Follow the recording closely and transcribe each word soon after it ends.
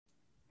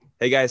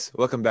Hey guys,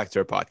 welcome back to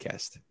our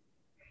podcast.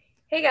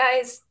 Hey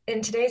guys,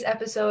 in today's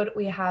episode,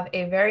 we have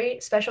a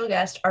very special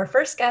guest, our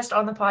first guest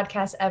on the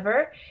podcast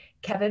ever,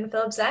 Kevin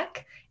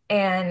Philipzek,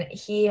 and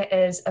he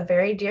is a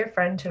very dear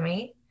friend to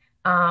me.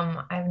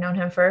 I've known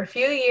him for a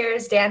few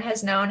years. Dan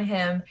has known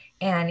him,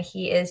 and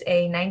he is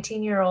a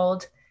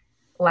 19-year-old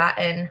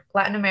Latin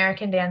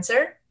American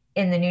dancer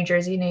in the New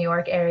Jersey, New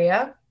York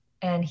area.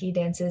 And he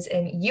dances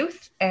in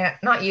youth and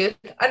not youth,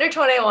 under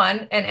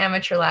 21 and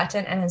amateur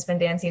Latin, and has been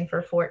dancing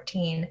for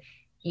 14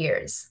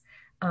 years.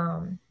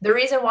 The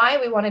reason why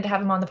we wanted to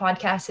have him on the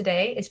podcast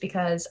today is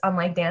because,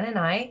 unlike Dan and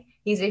I,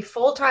 he's a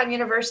full-time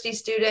university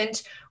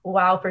student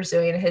while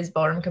pursuing his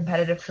ballroom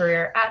competitive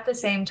career at the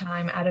same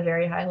time at a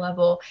very high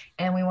level.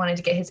 And we wanted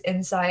to get his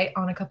insight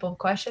on a couple of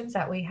questions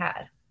that we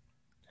had.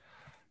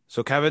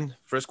 So Kevin,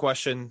 first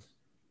question,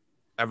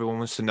 everyone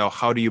wants to know,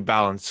 how do you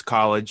balance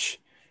college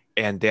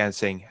and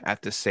dancing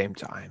at the same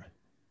time?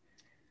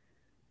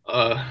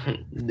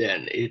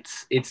 Then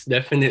it's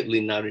definitely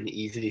not an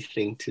easy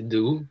thing to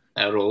do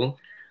at all.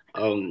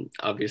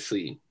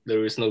 Obviously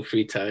there is no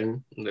free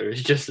time. There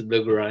is just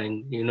the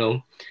grind.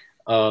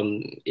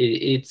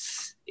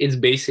 It's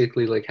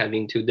basically like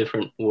having two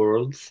different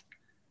worlds,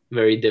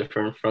 very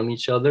different from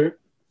each other,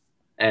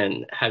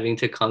 and having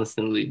to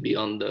constantly be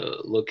on the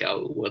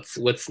lookout.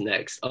 What's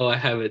next? Oh, I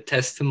have a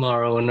test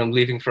tomorrow and I'm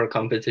leaving for a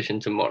competition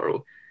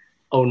tomorrow.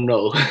 Oh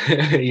no,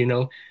 you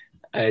know,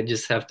 I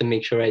just have to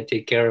make sure I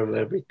take care of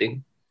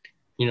everything.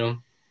 You know,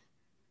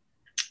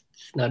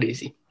 it's not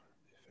easy,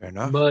 Fair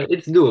enough. but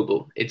it's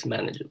doable. It's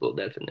manageable,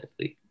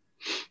 definitely.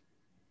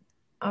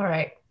 All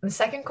right. The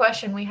second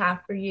question we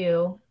have for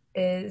you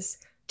is,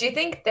 do you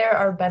think there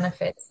are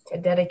benefits to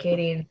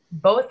dedicating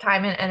both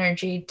time and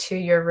energy to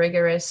your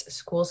rigorous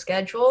school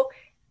schedule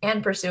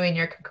and pursuing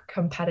your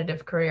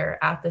competitive career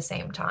at the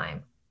same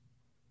time?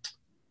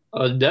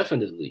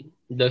 Definitely,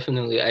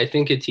 definitely. I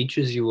think it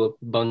teaches you a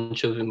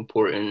bunch of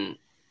important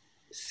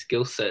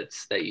skill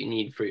sets that you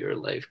need for your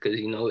life because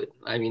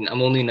I mean,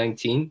 I'm only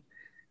 19,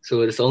 so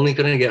it's only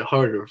gonna get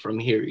harder from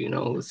here.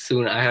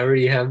 Soon I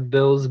already have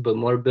bills, but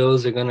more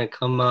bills are gonna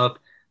come up,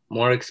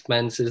 more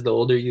expenses. The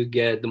older you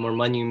get, the more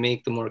money you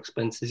make, the more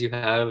expenses you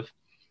have,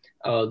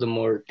 the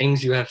more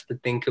things you have to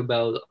think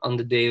about on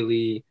the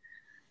daily.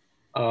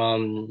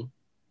 Um,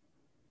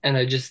 and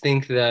I just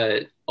think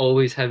that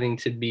always having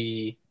to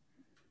be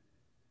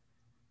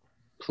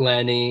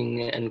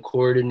planning and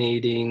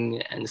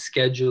coordinating and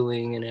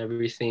scheduling and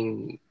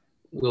everything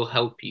will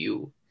help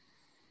you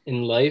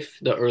in life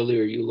the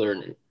earlier you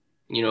learn it,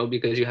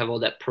 because you have all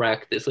that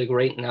practice. Like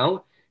right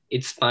now,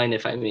 it's fine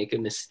if I make a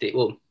mistake.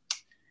 Well,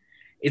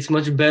 it's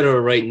much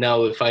better right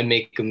now if I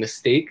make a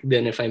mistake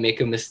than if I make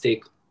a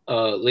mistake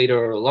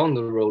later along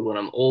the road when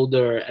I'm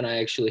older and I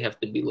actually have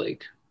to be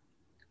like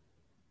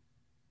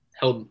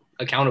held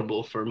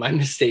accountable for my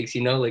mistakes.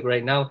 Like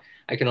right now,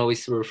 I can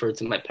always refer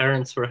to my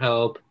parents for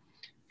help,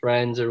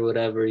 friends or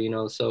whatever.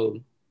 So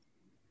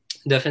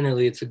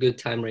definitely it's a good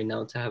time right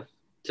now to have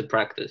to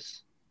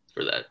practice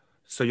for that.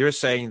 So you're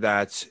saying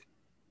that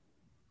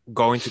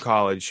going to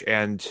college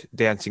and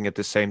dancing at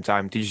the same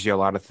time teaches you a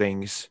lot of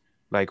things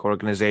like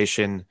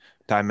organization,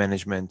 time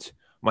management,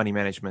 money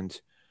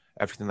management,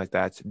 everything like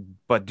that.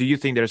 But do you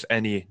think there's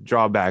any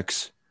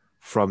drawbacks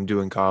from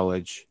going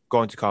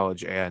to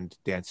college and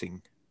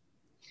dancing?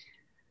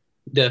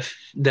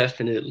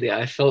 Definitely.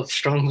 I felt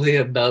strongly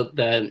about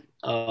that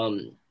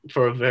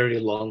for a very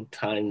long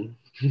time.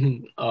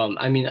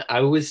 I mean,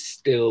 I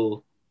was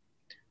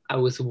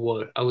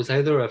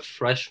either a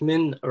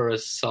freshman or a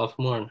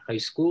sophomore in high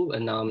school,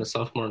 and now I'm a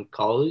sophomore in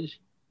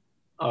college.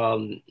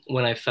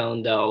 When I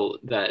found out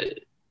that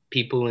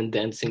people in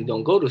dancing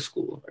don't go to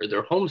school or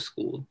they're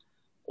homeschooled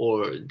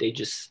or they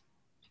just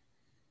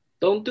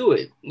don't do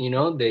it,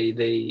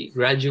 they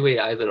graduate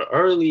either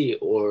early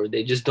or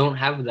they just don't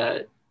have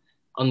that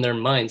on their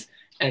minds.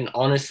 And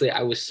honestly,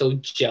 I was so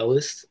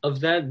jealous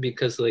of that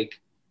because, like,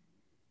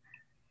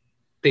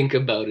 think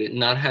about it,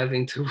 not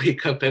having to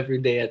wake up every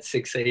day at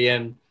 6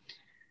 a.m.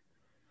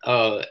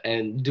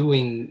 And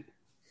doing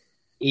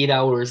 8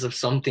 hours of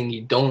something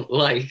you don't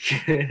like,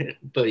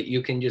 but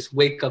you can just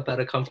wake up at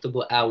a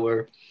comfortable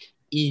hour,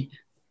 eat,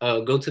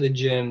 go to the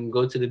gym,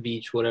 go to the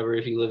beach, whatever,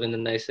 if you live in a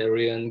nice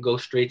area, and go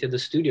straight to the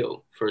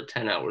studio for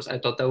 10 hours. I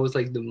thought that was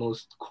like the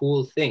most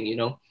cool thing.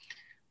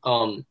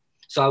 Um,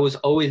 so I was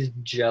always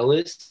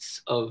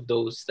jealous of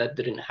those that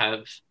didn't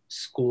have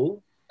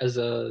school as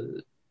a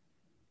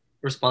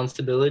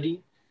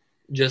responsibility,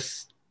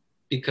 just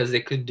because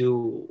they could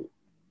do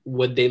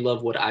what they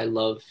love, what I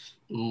love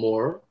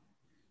more,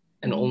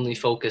 and only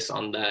focus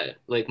on that.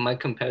 Like my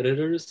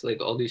competitors, like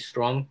all these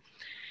strong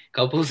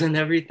couples and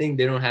everything,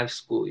 they don't have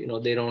school.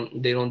 They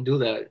don't do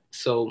that.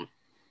 So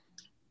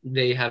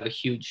they have a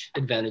huge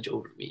advantage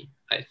over me,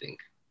 I think.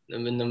 I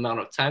mean, the amount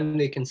of time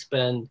they can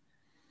spend,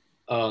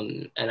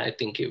 and I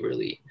think it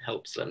really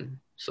helps them.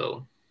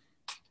 So,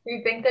 Do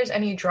you think there's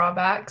any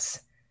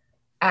drawbacks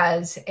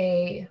as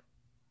a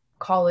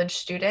college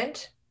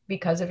student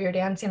because of your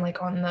dancing,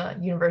 like on the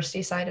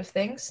university side of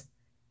things?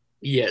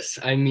 yes,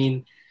 I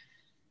mean,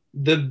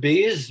 the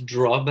biggest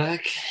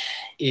drawback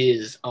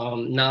is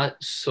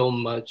not so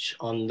much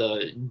on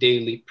the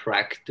daily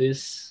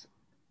practice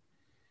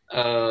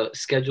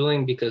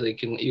scheduling, because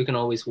you can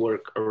always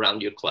work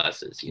around your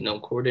classes, you know,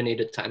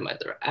 coordinated time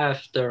either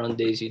after on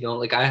days you don't.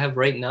 Like I have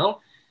right now,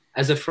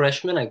 as a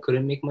freshman, I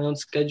couldn't make my own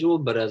schedule,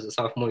 but as a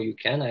sophomore, you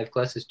can. I have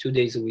classes 2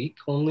 days a week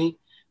only.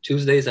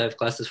 Tuesdays, I have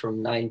classes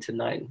from 9 to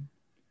 9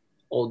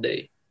 all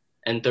day,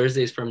 and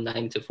Thursdays from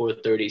 9 to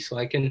 4:30. So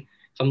I can,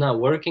 if I'm not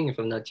working, if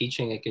I'm not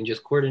teaching, I can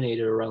just coordinate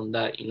it around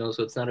that, you know,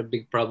 so it's not a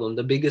big problem.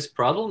 The biggest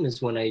problem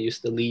is when I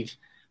used to leave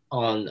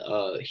on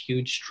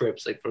huge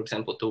trips, like for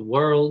example, to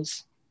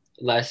Worlds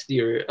last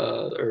year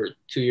or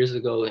 2 years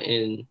ago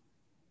that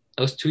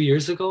was 2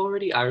 years ago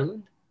already,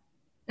 Ireland.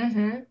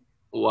 Mm-hmm.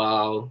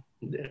 Wow.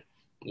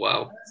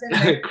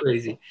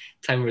 Crazy.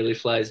 Time really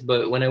flies.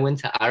 But when I went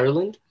to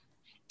Ireland,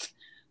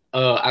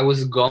 I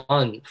was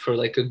gone for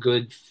like a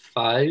good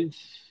 5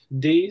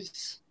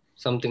 days,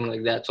 something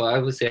like that. So I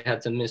obviously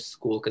had to miss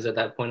school, because at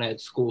that point I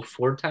had school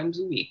 4 times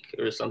a week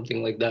or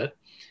something like that.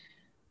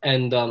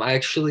 And I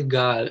actually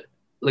got,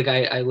 like,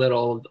 I let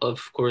of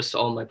course,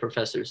 all my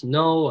professors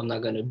know I'm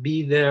not going to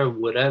be there,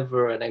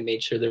 whatever. And I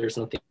made sure there's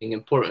nothing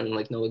important,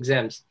 like no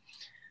exams.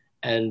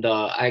 And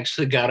I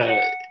actually got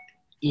a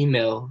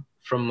email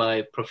from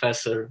my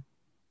professor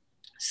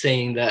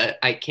saying that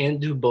I can't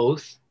do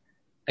both.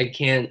 I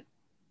can't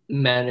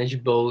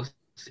manage both.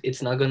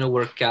 It's not going to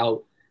work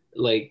out.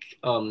 Like,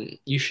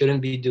 you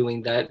shouldn't be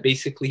doing that.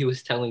 Basically, he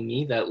was telling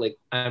me that, like,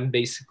 I'm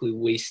basically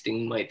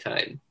wasting my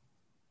time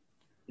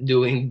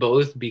doing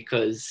both,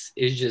 because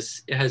it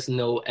has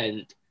no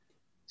end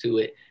to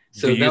it.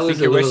 So do you that think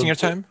was you're wasting your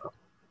time?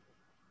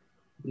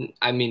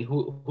 I mean,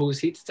 who's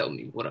he to tell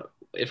me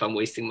if I'm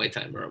wasting my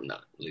time or I'm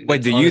not? Like,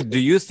 Wait, do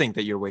you think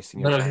that you're wasting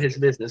your none of time? his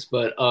business.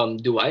 But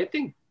do I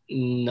think?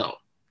 No,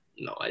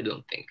 I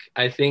don't think.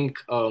 I think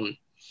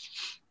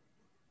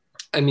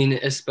I mean,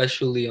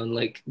 especially on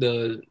like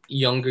the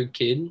younger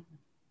kid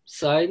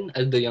side,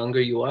 as the younger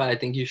you are, I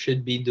think you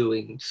should be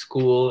doing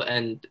school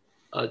and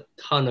a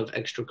ton of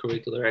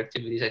extracurricular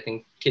activities. I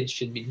think kids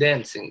should be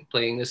dancing,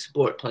 playing a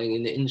sport, playing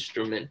an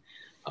instrument,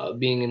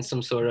 being in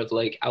some sort of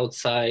like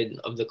outside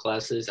of the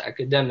classes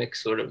academic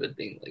sort of a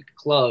thing, like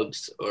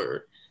clubs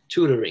or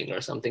tutoring or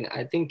something.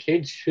 I think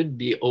kids should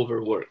be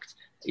overworked.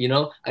 You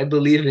know, I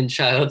believe in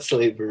child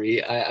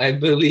slavery. I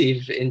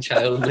believe in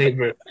child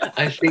labor.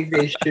 I think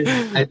they should.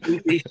 I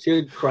think they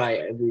should cry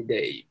every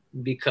day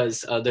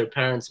because their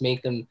parents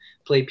make them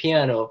play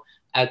piano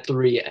at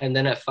 3, and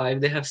then at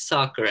 5 they have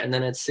soccer, and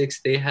then at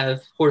 6 they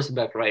have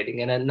horseback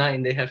riding, and at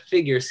 9 they have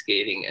figure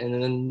skating, and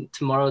then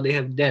tomorrow they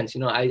have dance. You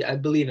know, I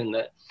believe in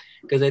that,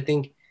 because I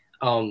think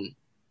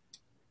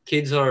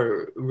kids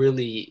are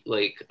really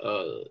like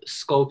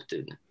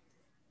sculpted,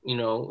 you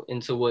know,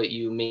 into what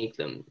you make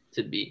them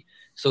to be.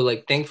 So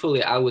like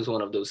thankfully I was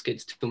one of those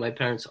kids too. My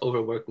parents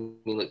overworked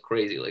me like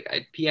crazy. Like I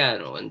had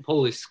piano and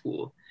Polish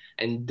school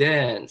and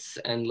dance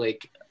and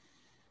like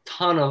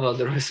ton of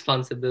other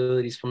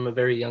responsibilities from a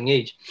very young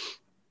age.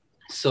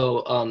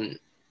 So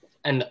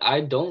and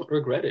I don't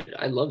regret it.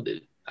 I loved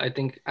it. I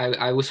think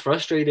I was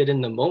frustrated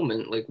in the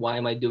moment, like why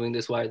am I doing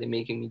this? Why are they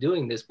making me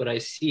doing this? But I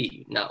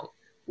see now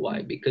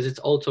why, because it's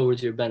all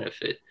towards your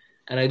benefit.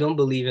 And I don't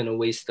believe in a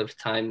waste of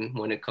time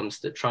when it comes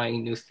to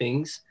trying new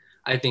things.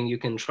 I think you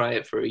can try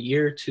it for a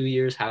year, 2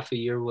 years, half a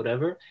year,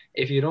 whatever.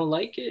 If you don't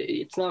like it,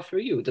 it's not for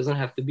you. It doesn't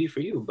have to be for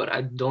you. But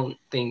I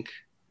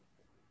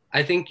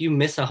think you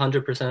miss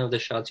 100% of the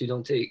shots you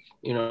don't take.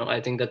 You know,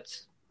 I think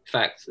that's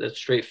facts. That's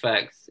straight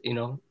facts. You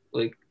know,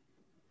 like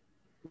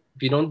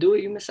if you don't do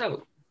it, you miss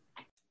out.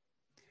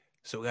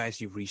 So guys,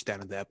 you've reached the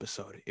end of the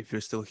episode. If you're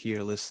still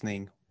here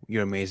listening,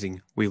 you're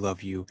amazing. We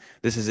love you.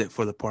 This is it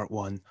for the part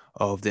 1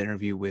 of the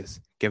interview with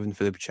Kevin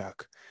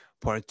Filipchuk.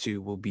 Part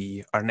 2 will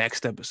be our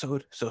next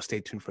episode, so stay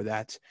tuned for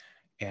that.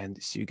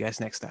 And see you guys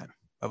next time.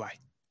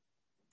 Bye-bye.